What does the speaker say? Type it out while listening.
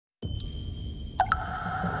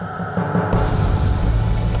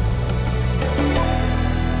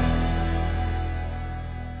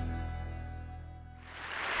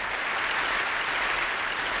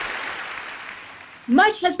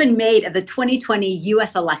Much has been made of the 2020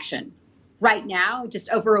 U.S. election. Right now, just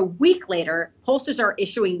over a week later, pollsters are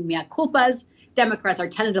issuing mea culpas, Democrats are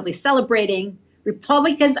tentatively celebrating,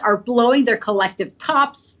 Republicans are blowing their collective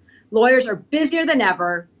tops, lawyers are busier than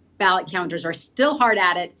ever, ballot counters are still hard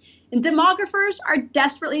at it, and demographers are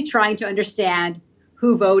desperately trying to understand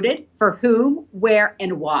who voted, for whom, where,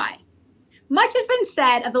 and why. Much has been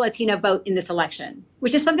said of the Latino vote in this election,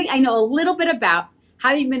 which is something I know a little bit about,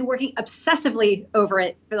 having been working obsessively over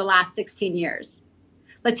it for the last 16 years.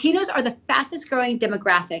 Latinos are the fastest growing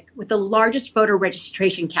demographic with the largest voter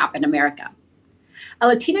registration cap in America. A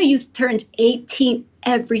Latino youth turns 18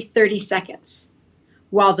 every 30 seconds.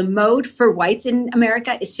 While the mode for whites in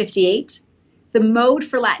America is 58, the mode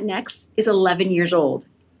for Latinx is 11 years old.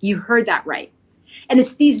 You heard that right. And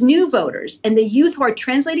it's these new voters and the youth who are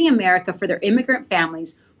translating America for their immigrant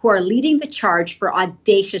families who are leading the charge for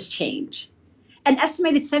audacious change. An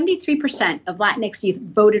estimated 73% of Latinx youth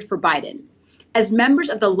voted for Biden. As members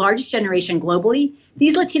of the largest generation globally,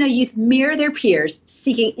 these Latino youth mirror their peers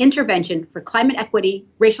seeking intervention for climate equity,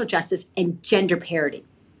 racial justice, and gender parity.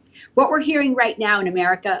 What we're hearing right now in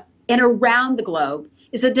America and around the globe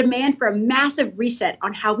is a demand for a massive reset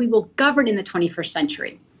on how we will govern in the 21st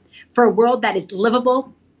century, for a world that is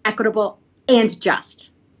livable, equitable, and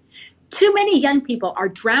just. Too many young people are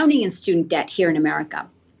drowning in student debt here in America.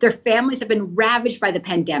 Their families have been ravaged by the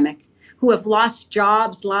pandemic, who have lost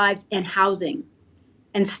jobs, lives, and housing.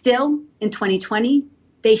 And still, in 2020,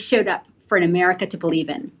 they showed up for an America to believe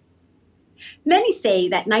in. Many say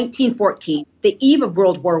that 1914, the eve of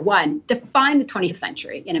World War I, defined the 20th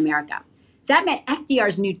century in America. That meant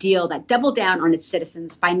FDR's New Deal that doubled down on its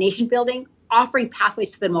citizens by nation building, offering pathways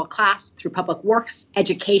to the middle class through public works,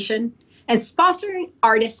 education, and sponsoring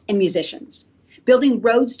artists and musicians, building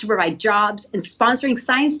roads to provide jobs, and sponsoring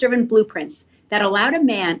science-driven blueprints that allowed a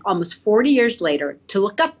man almost 40 years later to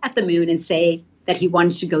look up at the moon and say that he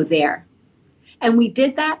wanted to go there. And we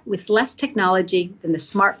did that with less technology than the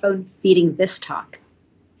smartphone feeding this talk.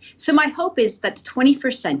 So my hope is that the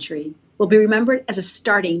 21st century will be remembered as a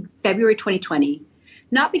starting February 2020,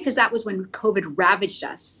 not because that was when COVID ravaged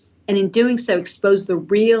us, and in doing so exposed the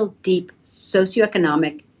real, deep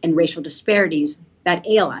socioeconomic and racial disparities that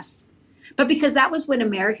ail us, but because that was when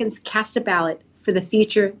Americans cast a ballot for the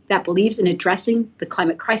future that believes in addressing the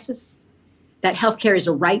climate crisis, that healthcare is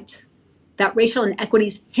a right, that racial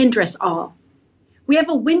inequities hinder us all. We have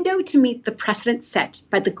a window to meet the precedent set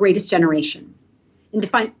by the greatest generation and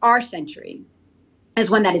define our century as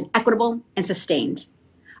one that is equitable and sustained.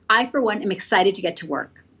 I, for one, am excited to get to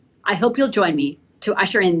work. I hope you'll join me to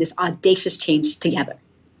usher in this audacious change together.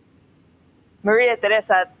 María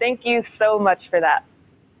Teresa, thank you so much for that.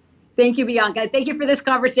 Thank you, Bianca. Thank you for this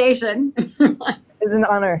conversation. It's an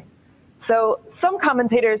honor. So some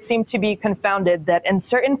commentators seem to be confounded that in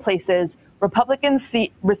certain places, Republicans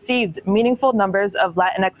received meaningful numbers of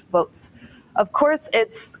Latinx votes. Of course,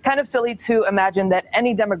 it's kind of silly to imagine that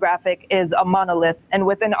any demographic is a monolith, and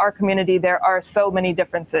within our community, there are so many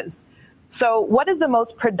differences. So what is the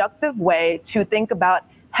most productive way to think about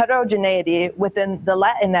heterogeneity within the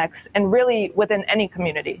Latinx and really within any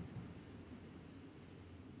community?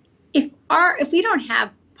 If we don't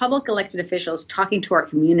have public elected officials talking to our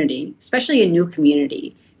community, especially a new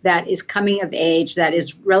community that is coming of age, that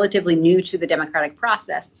is relatively new to the democratic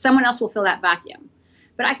process, someone else will fill that vacuum.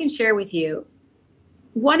 But I can share with you,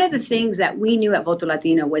 one of the things that we knew at Voto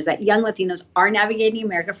Latino was that young Latinos are navigating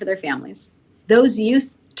America for their families. Those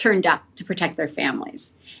youth turned up to protect their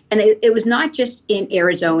families. And it was not just in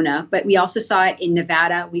Arizona, but we also saw it in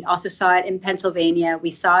Nevada. We also saw it in Pennsylvania.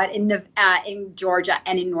 We saw it in Georgia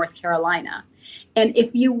and in North Carolina. And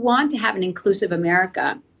if you want to have an inclusive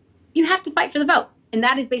America, you have to fight for the vote. And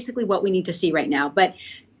that is basically what we need to see right now. But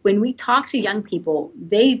when we talk to young people,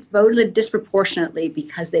 they voted disproportionately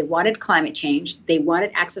because they wanted climate change, they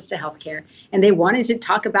wanted access to healthcare, and they wanted to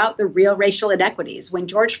talk about the real racial inequities. When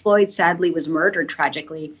George Floyd sadly was murdered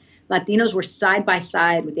tragically, Latinos were side by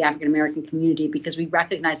side with the African American community because we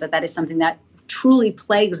recognize that that is something that truly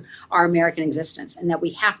plagues our American existence and that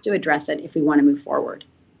we have to address it if we want to move forward.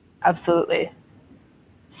 Absolutely.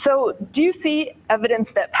 So do you see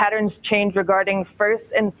evidence that patterns change regarding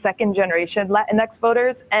first and second generation Latinx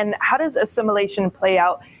voters? And how does assimilation play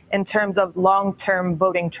out in terms of long-term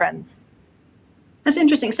voting trends? That's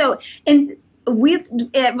interesting. So we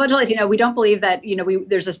don't believe that,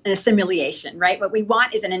 there's an assimilation, right? What we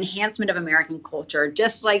want is an enhancement of American culture.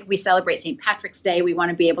 Just like we celebrate St. Patrick's Day, we want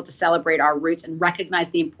to be able to celebrate our roots and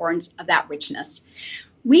recognize the importance of that richness.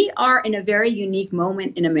 We are in a very unique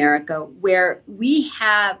moment in America where we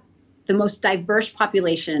have the most diverse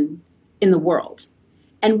population in the world.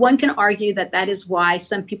 And one can argue that that is why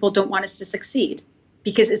some people don't want us to succeed,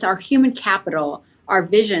 because it's our human capital, our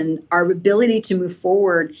vision, our ability to move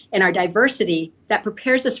forward, and our diversity that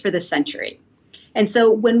prepares us for this century. And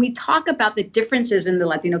so when we talk about the differences in the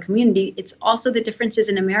Latino community, it's also the differences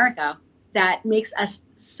in America that makes us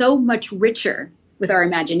so much richer with our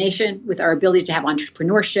imagination, with our ability to have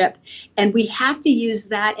entrepreneurship. And we have to use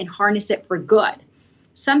that and harness it for good.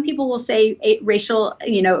 Some people will say race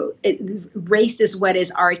is what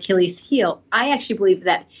is our Achilles heel. I actually believe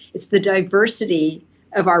that it's the diversity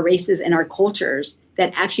of our races and our cultures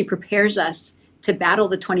that actually prepares us to battle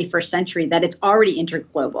the 21st century, that it's already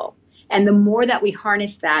interglobal. And the more that we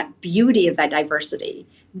harness that beauty of that diversity,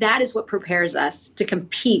 that is what prepares us to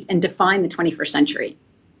compete and define the 21st century.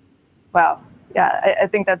 Wow. Yeah, I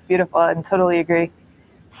think that's beautiful and totally agree.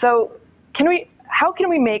 So how can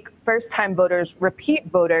we make first-time voters repeat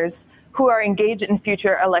voters who are engaged in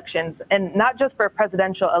future elections, and not just for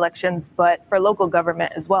presidential elections, but for local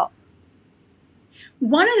government as well?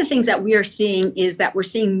 One of the things that we are seeing is that we're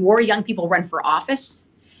seeing more young people run for office.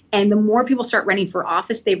 And the more people start running for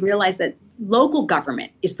office, they realize that local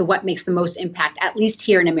government is what makes the most impact, at least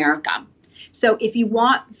here in America. So if you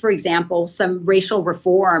want, for example, some racial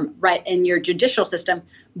reform right in your judicial system,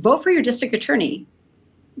 vote for your district attorney,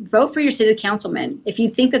 vote for your city councilman. If you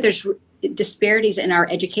think that there's disparities in our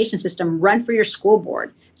education system, run for your school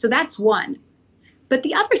board. So that's one. But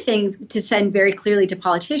the other thing to send very clearly to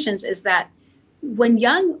politicians is that when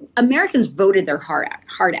young Americans voted their heart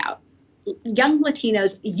out, young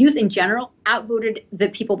Latinos, youth in general, outvoted the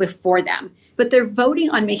people before them. But they're voting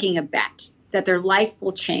on making a bet that their life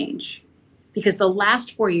will change, because the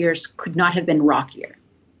last 4 years could not have been rockier.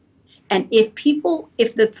 And if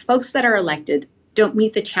the folks that are elected don't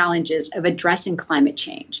meet the challenges of addressing climate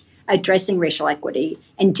change, addressing racial equity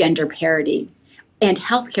and gender parity, and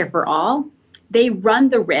healthcare for all, they run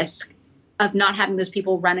the risk of not having those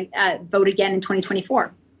people vote again in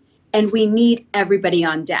 2024. And we need everybody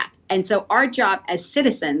on deck. And so our job as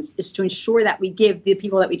citizens is to ensure that we give the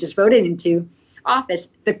people that we just voted into office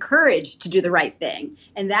the courage to do the right thing.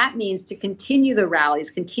 And that means to continue the rallies,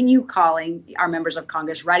 continue calling our members of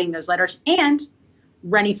Congress, writing those letters, and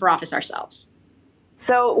running for office ourselves.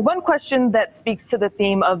 So one question that speaks to the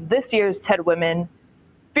theme of this year's TED Women,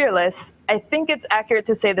 fearless, I think it's accurate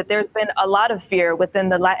to say that there's been a lot of fear within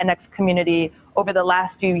the Latinx community over the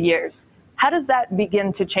last few years. How does that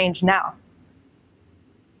begin to change now?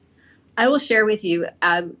 I will share with you,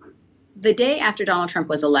 the day after Donald Trump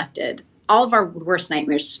was elected, all of our worst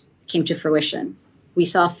nightmares came to fruition. We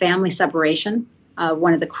saw family separation.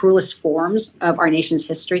 One of the cruelest forms of our nation's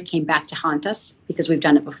history came back to haunt us because we've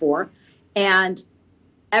done it before. And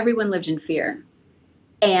everyone lived in fear.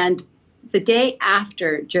 And the day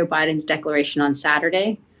after Joe Biden's declaration on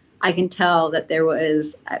Saturday, I can tell that there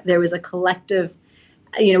was a collective,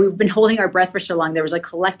 we've been holding our breath for so long. There was a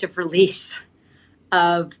collective release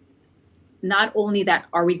of not only that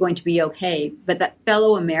are we going to be okay, but that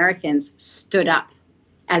fellow Americans stood up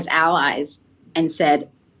as allies and said,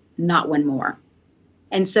 not one more.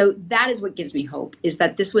 And so that is what gives me hope, is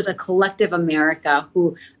that this was a collective America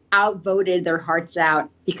who outvoted their hearts out,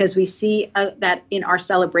 because we see that in our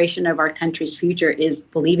celebration of our country's future is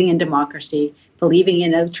believing in democracy, believing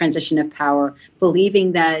in a transition of power,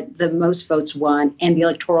 believing that the most votes won and the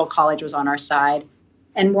Electoral College was on our side.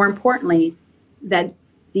 And more importantly, that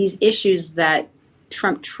these issues that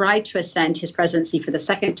Trump tried to ascend his presidency for the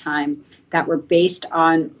second time, that were based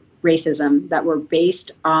on racism, that were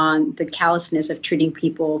based on the callousness of treating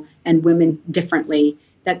people and women differently,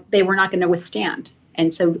 that they were not going to withstand.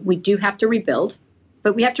 And so we do have to rebuild,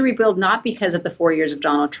 but we have to rebuild not because of the 4 years of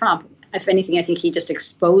Donald Trump. If anything, I think he just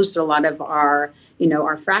exposed a lot of our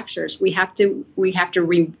fractures. We have to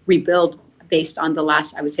rebuild based on the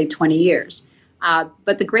last, I would say, 20 years.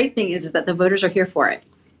 But the great thing is that the voters are here for it,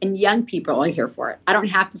 and young people are here for it. I don't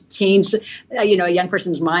have to change, a young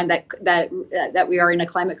person's mind that we are in a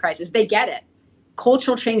climate crisis. They get it.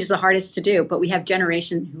 Cultural change is the hardest to do, but we have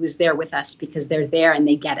generation who is there with us because they're there and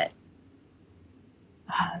they get it.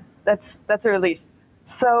 That's a relief.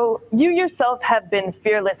 So you yourself have been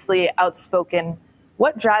fearlessly outspoken.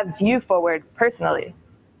 What drives you forward personally?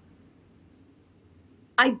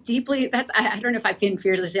 I don't know if I've been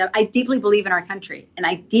fearless. I deeply believe in our country, and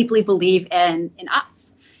I deeply believe in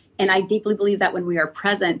us. And I deeply believe that when we are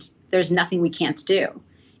present, there's nothing we can't do.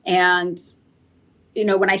 And,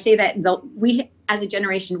 when I say that, we as a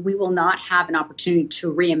generation, we will not have an opportunity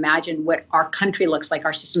to reimagine what our country looks like,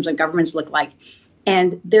 our systems of governments look like.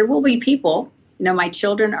 And there will be people, my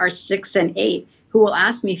children are 6 and 8, who will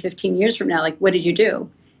ask me 15 years from now, like, what did you do?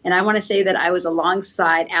 And I want to say that I was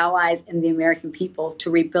alongside allies and the American people to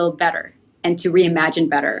rebuild better and to reimagine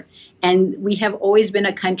better. And we have always been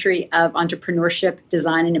a country of entrepreneurship,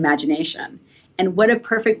 design, and imagination. And what a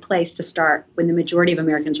perfect place to start when the majority of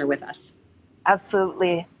Americans are with us.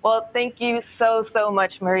 Absolutely. Well, thank you so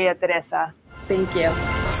much, María Teresa. Thank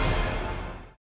you.